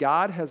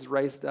God has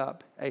raised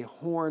up a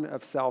horn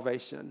of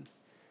salvation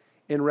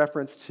in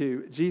reference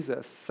to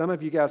Jesus. Some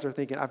of you guys are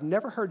thinking, I've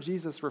never heard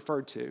Jesus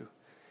referred to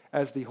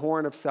as the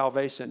horn of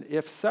salvation.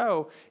 If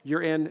so,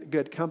 you're in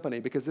good company,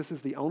 because this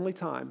is the only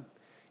time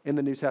in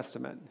the New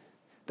Testament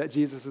that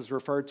Jesus is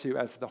referred to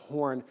as the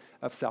horn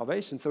of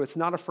salvation. So it's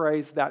not a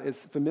phrase that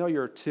is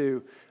familiar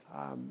to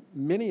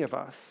many of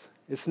us.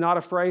 It's not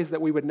a phrase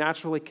that we would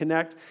naturally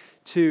connect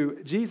to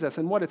Jesus.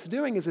 And what it's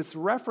doing is it's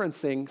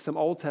referencing some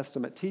Old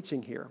Testament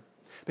teaching here.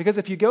 Because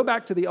if you go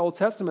back to the Old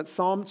Testament,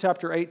 Psalm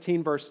chapter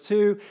 18, verse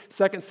 2,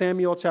 2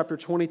 Samuel chapter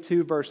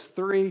 22, verse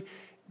 3,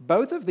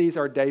 both of these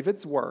are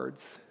David's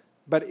words.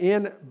 But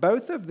in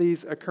both of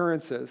these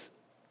occurrences,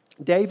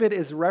 David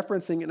is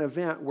referencing an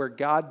event where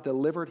God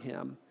delivered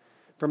him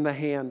from the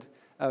hand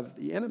of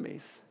the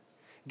enemies.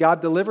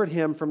 God delivered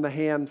him from the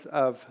hands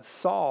of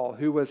Saul,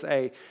 who was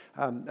a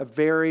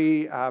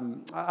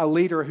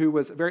leader who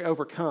was very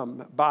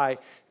overcome by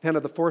kind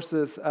of the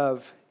forces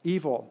of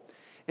evil.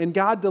 And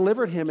God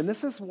delivered him, and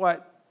this is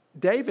what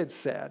David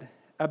said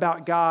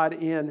about God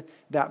in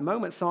that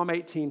moment. Psalm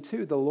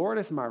 18:2, the Lord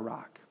is my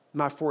rock,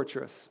 my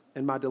fortress,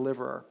 and my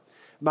deliverer.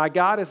 My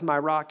God is my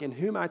rock in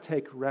whom I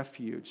take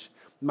refuge,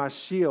 my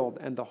shield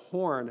and the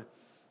horn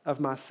of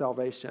my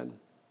salvation,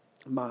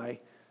 my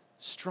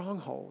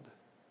stronghold.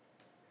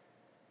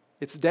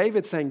 It's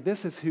David saying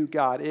this is who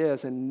God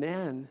is, and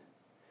then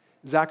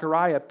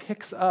Zechariah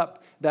picks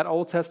up that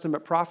Old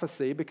Testament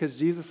prophecy, because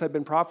Jesus had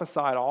been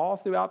prophesied all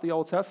throughout the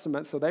Old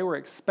Testament, so they were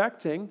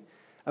expecting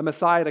a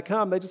Messiah to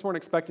come. They just weren't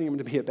expecting him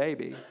to be a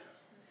baby.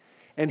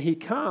 And he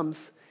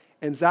comes,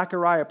 and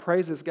Zechariah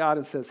praises God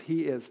and says,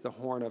 he is the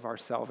horn of our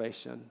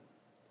salvation.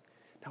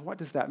 Now, what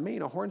does that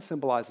mean? A horn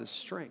symbolizes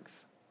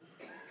strength.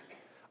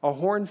 A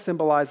horn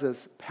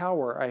symbolizes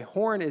power. A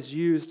horn is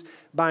used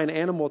by an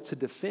animal to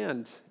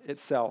defend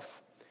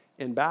itself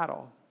in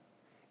battle.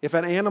 If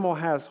an animal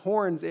has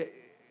horns,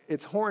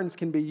 its horns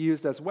can be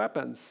used as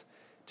weapons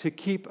to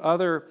keep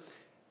other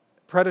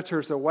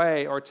predators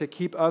away or to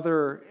keep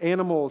other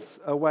animals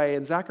away.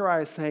 And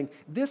Zechariah is saying,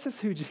 this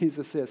is who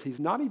Jesus is. He's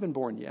not even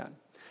born yet.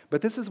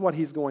 But this is what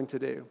he's going to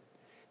do.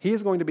 He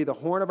is going to be the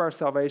horn of our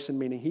salvation,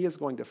 meaning he is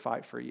going to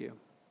fight for you.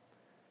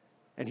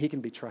 And he can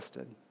be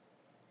trusted.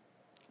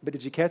 But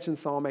did you catch in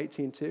Psalm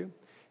 18:2?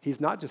 He's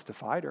not just a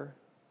fighter.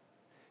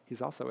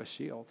 He's also a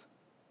shield.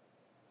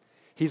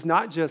 He's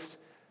not just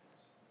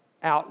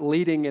out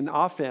leading in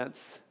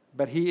offense,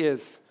 but he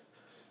is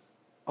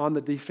on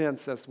the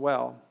defense as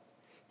well.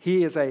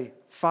 He is a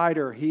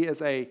fighter. He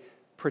is a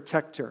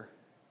protector.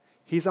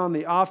 He's on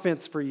the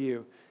offense for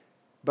you,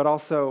 but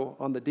also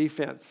on the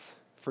defense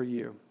for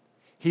you.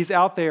 He's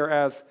out there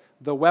as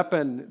the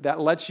weapon that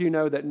lets you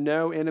know that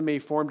no enemy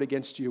formed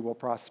against you will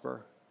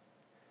prosper.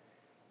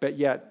 But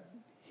yet,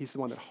 he's the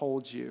one that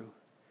holds you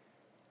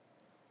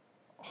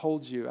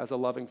as a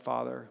loving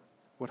father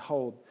would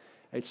hold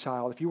a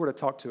child. If you were to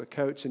talk to a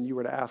coach and you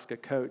were to ask a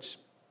coach,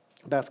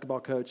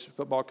 basketball coach,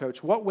 football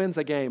coach, what wins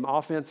a game,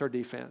 offense or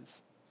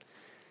defense?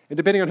 And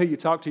depending on who you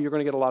talk to, you're going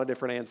to get a lot of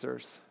different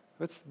answers.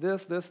 It's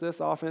this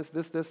offense,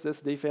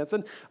 this defense.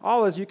 And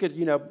all is you could,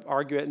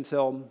 argue it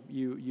until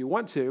you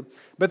want to.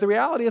 But the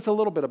reality is a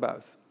little bit of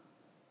both.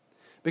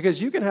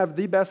 Because you can have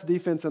the best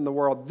defense in the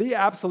world, the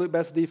absolute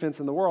best defense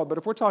in the world, but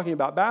if we're talking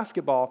about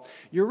basketball,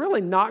 you're really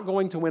not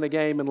going to win a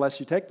game unless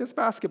you take this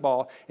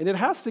basketball and it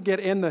has to get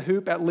in the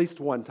hoop at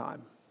least one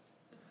time.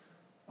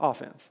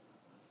 Offense.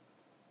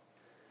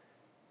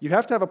 You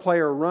have to have a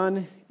player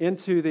run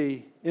into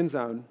the end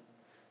zone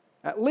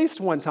at least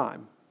one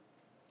time,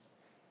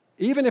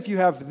 even if you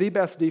have the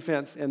best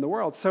defense in the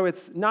world. So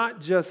it's not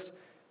just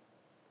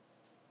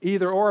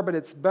either or, but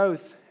it's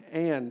both.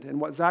 And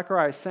what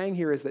Zechariah is saying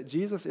here is that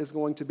Jesus is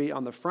going to be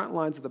on the front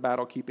lines of the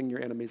battle, keeping your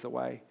enemies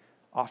away,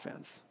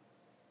 offense.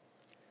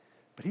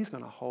 But he's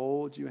going to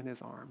hold you in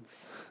his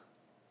arms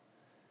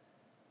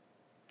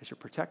as your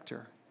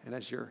protector and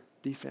as your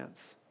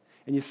defense.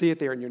 And you see it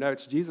there in your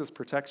notes. Jesus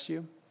protects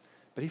you,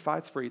 but he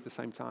fights for you at the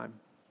same time.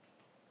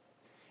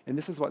 And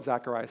this is what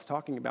Zechariah is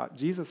talking about.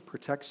 Jesus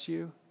protects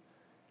you,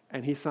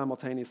 and he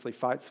simultaneously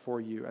fights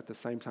for you at the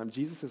same time.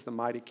 Jesus is the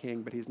mighty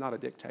king, but he's not a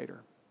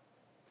dictator.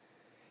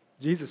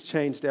 Jesus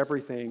changed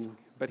everything,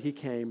 but he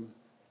came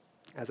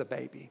as a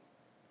baby.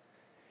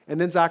 And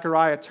then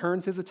Zechariah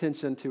turns his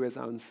attention to his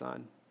own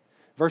son.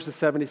 Verses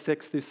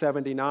 76 through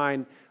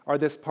 79 are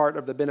this part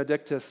of the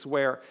Benedictus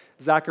where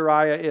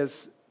Zechariah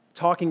is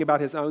talking about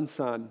his own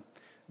son,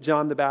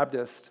 John the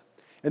Baptist.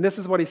 And this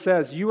is what he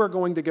says: you are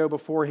going to go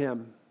before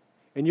him,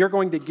 and you're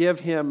going to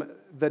give him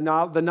the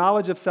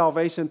knowledge of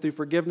salvation through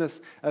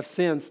forgiveness of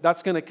sins.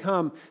 That's going to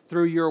come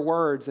through your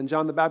words. And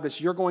John the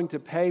Baptist, you're going to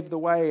pave the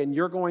way, and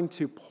you're going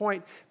to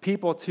point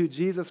people to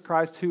Jesus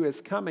Christ who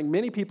is coming.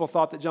 Many people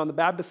thought that John the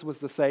Baptist was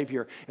the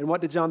Savior. And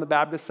what did John the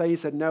Baptist say? He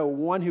said, no,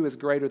 one who is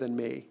greater than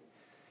me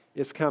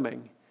is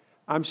coming.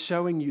 I'm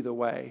showing you the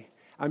way.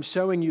 I'm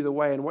showing you the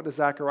way. And what does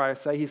Zechariah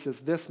say? He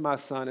says, this, my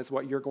son, is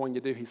what you're going to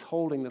do. He's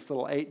holding this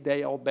little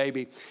 8-day-old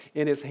baby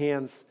in his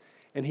hands.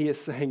 And he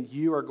is saying,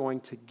 you are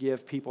going to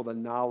give people the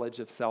knowledge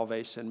of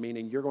salvation,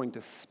 meaning you're going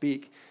to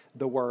speak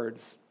the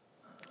words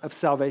of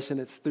salvation.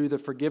 It's through the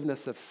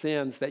forgiveness of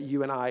sins that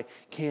you and I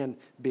can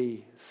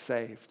be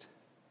saved.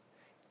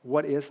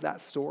 What is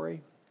that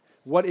story?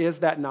 What is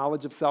that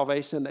knowledge of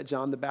salvation that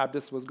John the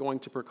Baptist was going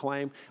to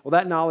proclaim? Well,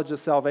 that knowledge of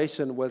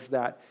salvation was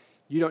that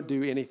you don't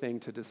do anything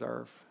to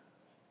deserve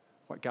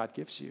what God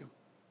gives you.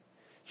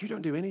 You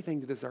don't do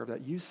anything to deserve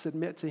that. You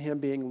submit to him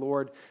being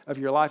Lord of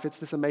your life. It's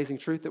this amazing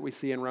truth that we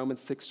see in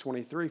Romans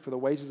 6:23. For the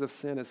wages of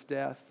sin is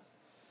death,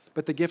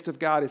 but the gift of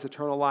God is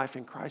eternal life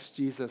in Christ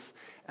Jesus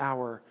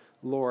our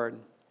Lord.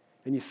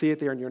 And you see it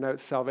there in your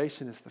notes.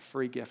 Salvation is the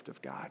free gift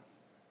of God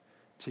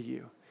to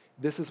you.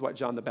 This is what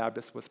John the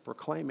Baptist was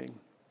proclaiming.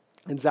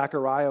 And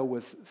Zechariah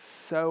was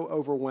so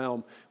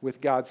overwhelmed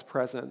with God's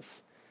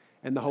presence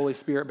and the Holy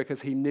Spirit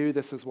because he knew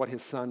this is what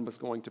his son was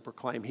going to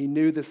proclaim. He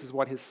knew this is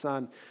what his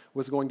son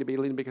was going to be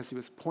leading because he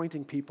was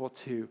pointing people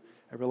to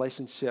a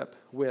relationship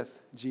with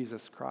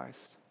Jesus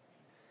Christ.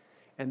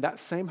 And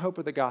that same hope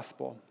of the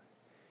gospel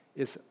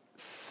is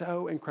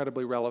so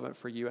incredibly relevant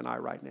for you and I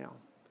right now.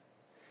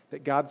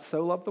 That God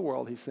so loved the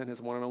world, he sent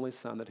his one and only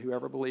son, that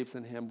whoever believes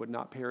in him would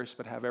not perish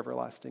but have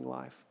everlasting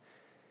life.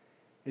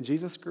 And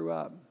Jesus grew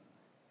up.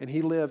 And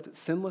he lived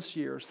sinless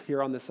years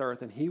here on this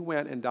earth, and he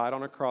went and died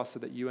on a cross so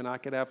that you and I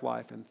could have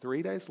life. And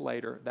 3 days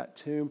later, that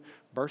tomb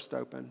burst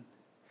open,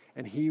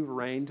 and he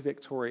reigned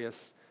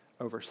victorious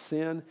over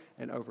sin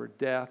and over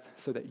death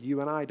so that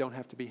you and I don't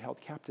have to be held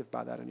captive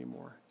by that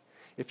anymore.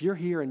 If you're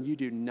here and you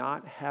do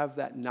not have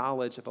that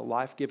knowledge of a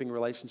life-giving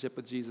relationship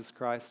with Jesus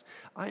Christ,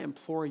 I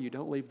implore you,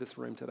 don't leave this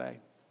room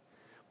today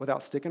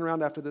without sticking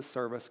around after this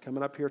service,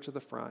 coming up here to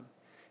the front,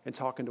 and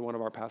talking to one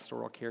of our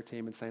pastoral care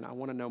team and saying, I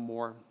want to know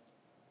more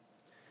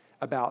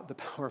about the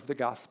power of the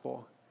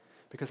gospel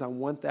because I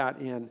want that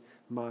in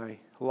my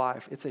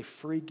life. It's a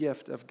free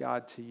gift of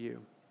God to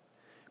you.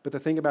 But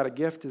the thing about a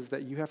gift is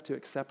that you have to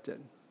accept it.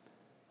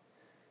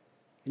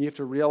 And you have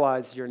to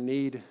realize your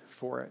need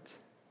for it.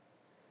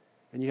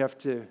 And you have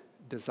to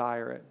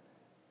desire it.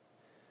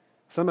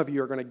 Some of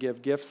you are going to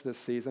give gifts this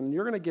season.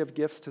 You're going to give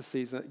gifts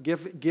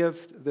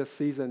this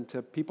season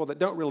to people that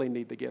don't really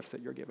need the gifts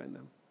that you're giving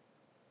them.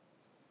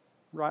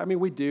 Right? I mean,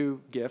 we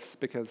do gifts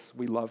because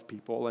we love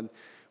people and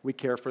we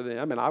care for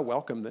them, and I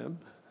welcome them.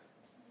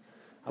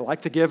 I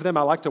like to give them.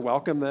 I like to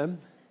welcome them.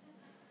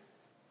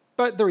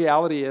 But the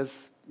reality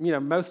is,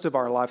 most of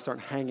our lives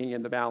aren't hanging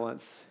in the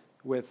balance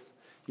with,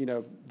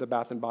 the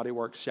Bath and Body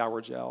Works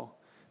shower gel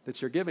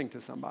that you're giving to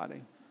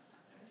somebody.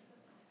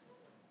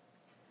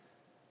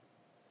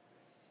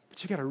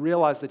 But you got to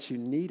realize that you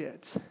need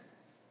it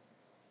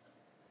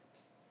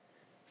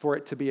for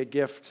it to be a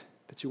gift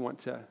that you want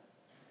to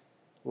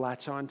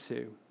latch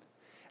onto.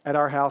 At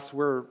our house,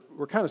 we're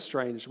kind of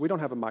strange. We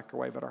don't have a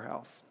microwave at our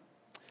house.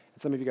 And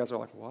some of you guys are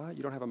like, what?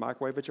 You don't have a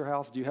microwave at your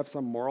house? Do you have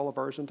some moral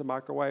aversion to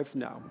microwaves?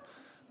 No.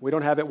 We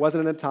don't have it. It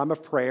wasn't in a time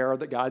of prayer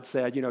that God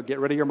said, get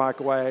rid of your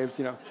microwaves,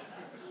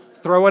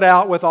 throw it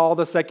out with all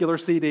the secular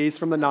CDs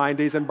from the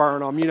 90s and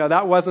burn them.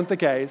 That wasn't the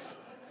case.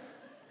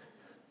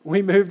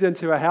 We moved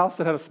into a house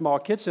that had a small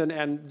kitchen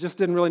and just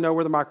didn't really know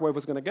where the microwave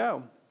was going to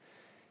go.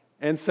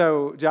 And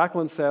so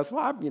Jacqueline says,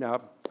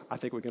 well, I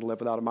think we can live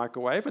without a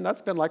microwave. And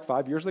that's been like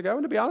 5 years ago.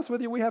 And to be honest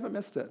with you, we haven't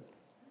missed it.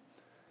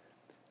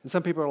 And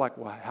some people are like,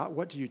 well,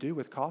 what do you do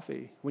with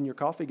coffee when your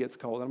coffee gets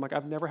cold? And I'm like,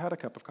 I've never had a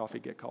cup of coffee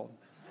get cold.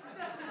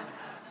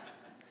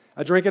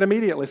 I drink it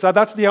immediately. So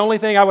that's the only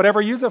thing I would ever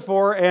use it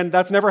for, and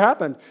that's never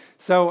happened.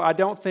 So I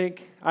don't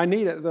think I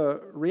need it.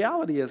 The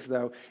reality is,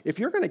 though, if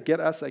you're going to get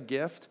us a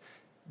gift,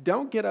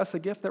 don't get us a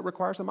gift that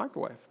requires a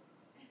microwave.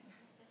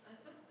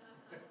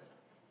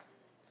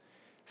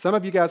 Some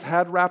of you guys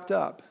had wrapped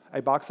up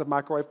a box of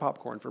microwave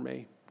popcorn for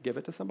me. Give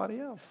it to somebody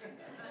else.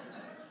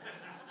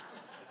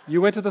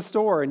 You went to the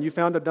store and you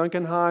found a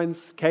Duncan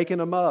Hines cake in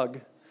a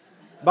mug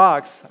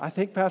box. I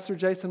think Pastor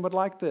Jason would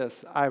like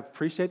this. I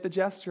appreciate the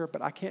gesture,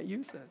 but I can't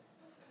use it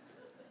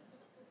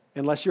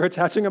unless you're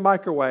attaching a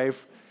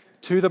microwave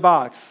to the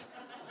box.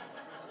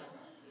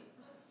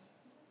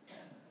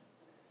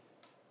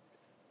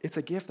 It's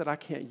a gift that I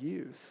can't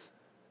use.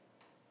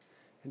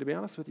 And to be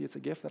honest with you, it's a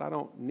gift that I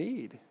don't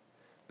need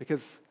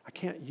because I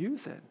can't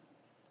use it.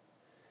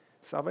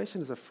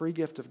 Salvation is a free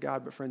gift of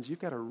God, but friends,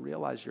 you've got to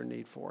realize your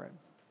need for it.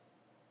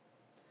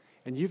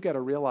 And you've got to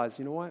realize,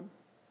 you know what?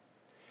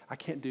 I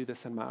can't do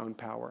this in my own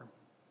power.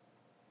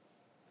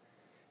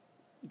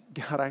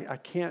 God, I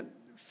can't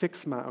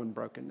fix my own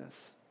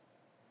brokenness.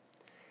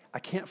 I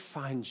can't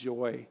find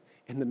joy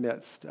in the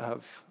midst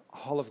of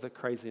all of the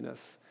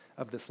craziness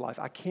of this life.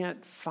 I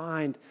can't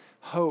find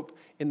hope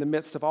in the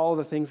midst of all of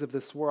the things of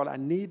this world. I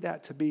need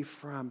that to be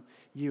from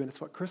you. And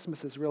it's what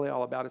Christmas is really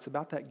all about. It's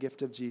about that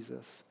gift of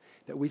Jesus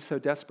that we so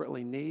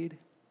desperately need.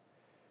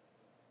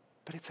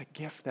 But it's a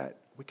gift that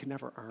we could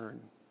never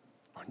earn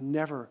or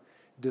never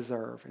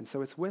deserve. And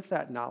so it's with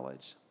that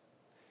knowledge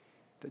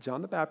that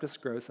John the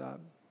Baptist grows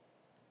up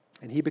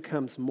and he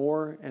becomes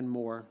more and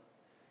more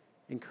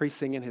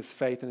increasing in his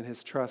faith and in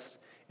his trust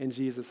in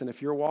Jesus. And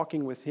if you're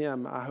walking with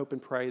him, I hope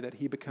and pray that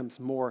he becomes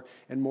more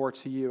and more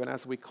to you. And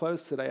as we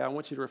close today, I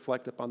want you to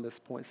reflect upon this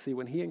point. See,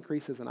 when he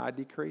increases and I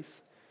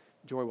decrease,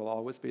 joy will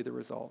always be the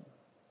result.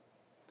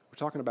 We're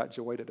talking about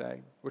joy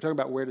today. We're talking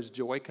about where does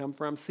joy come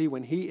from. See,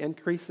 when he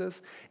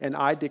increases and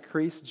I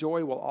decrease,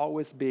 joy will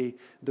always be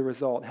the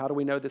result. How do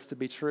we know this to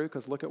be true?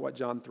 Because look at what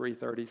John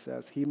 3:30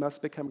 says. He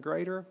must become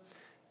greater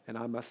and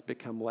I must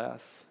become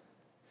less.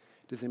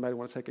 Does anybody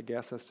want to take a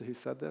guess as to who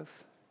said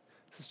this?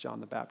 This is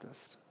John the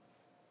Baptist.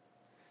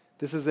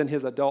 This is in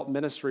his adult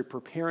ministry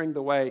preparing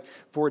the way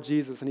for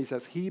Jesus. And he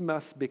says, he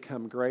must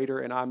become greater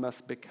and I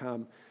must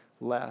become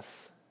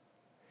less.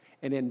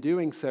 And in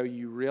doing so,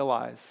 you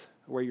realize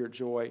where your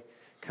joy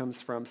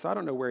comes from. So I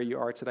don't know where you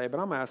are today, but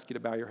I'm going to ask you to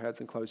bow your heads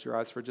and close your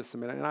eyes for just a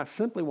minute. And I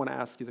simply want to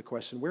ask you the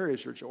question, where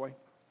is your joy?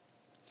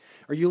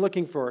 Are you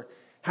looking for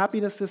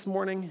happiness this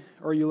morning,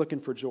 or are you looking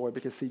for joy?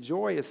 Because see,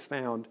 joy is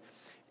found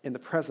in the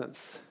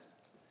presence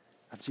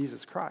of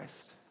Jesus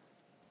Christ.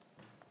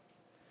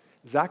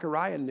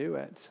 Zechariah knew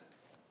it.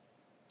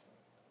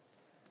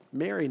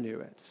 Mary knew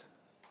it.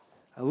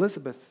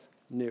 Elizabeth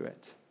knew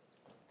it.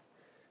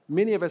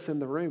 Many of us in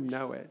the room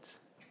know it.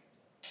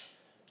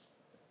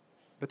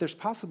 But there's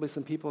possibly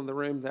some people in the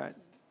room that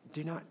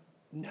do not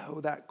know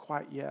that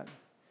quite yet.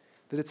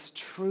 That it's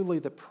truly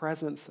the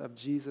presence of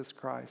Jesus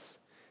Christ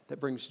that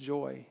brings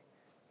joy.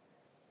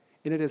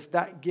 And it is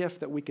that gift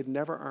that we could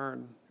never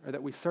earn, or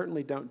that we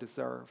certainly don't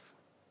deserve,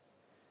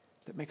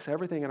 that makes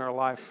everything in our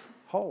life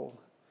whole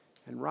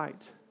and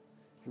right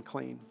and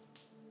clean.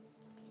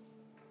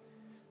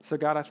 So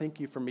God, I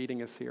thank you for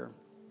meeting us here.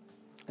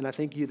 And I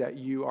thank you that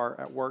you are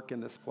at work in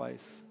this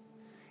place.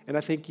 And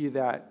I thank you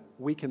that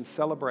we can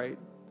celebrate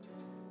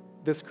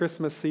this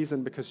Christmas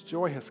season because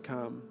joy has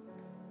come.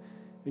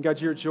 And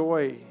God, your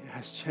joy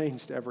has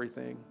changed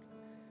everything.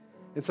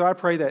 And so I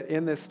pray that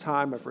in this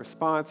time of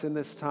response, in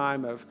this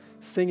time of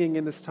singing,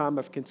 in this time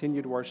of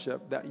continued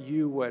worship, that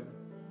you would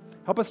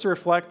help us to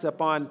reflect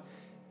upon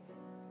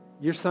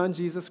your Son,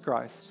 Jesus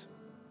Christ,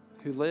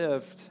 who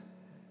lived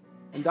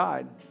and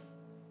died,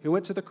 who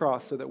went to the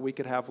cross so that we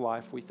could have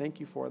life. We thank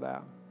you for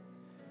that.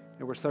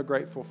 And we're so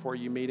grateful for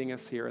you meeting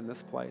us here in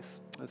this place.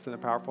 It's in the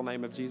powerful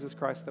name of Jesus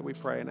Christ that we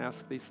pray and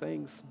ask these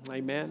things.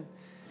 Amen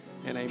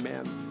and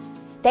amen.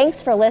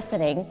 Thanks for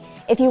listening.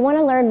 If you want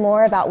to learn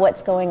more about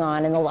what's going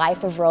on in the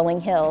life of Rolling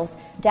Hills,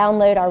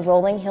 download our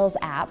Rolling Hills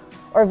app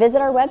or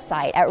visit our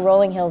website at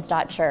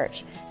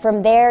rollinghills.church.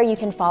 From there, you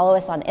can follow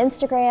us on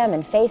Instagram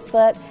and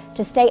Facebook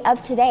to stay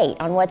up to date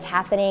on what's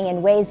happening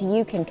and ways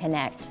you can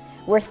connect.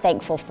 We're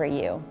thankful for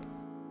you.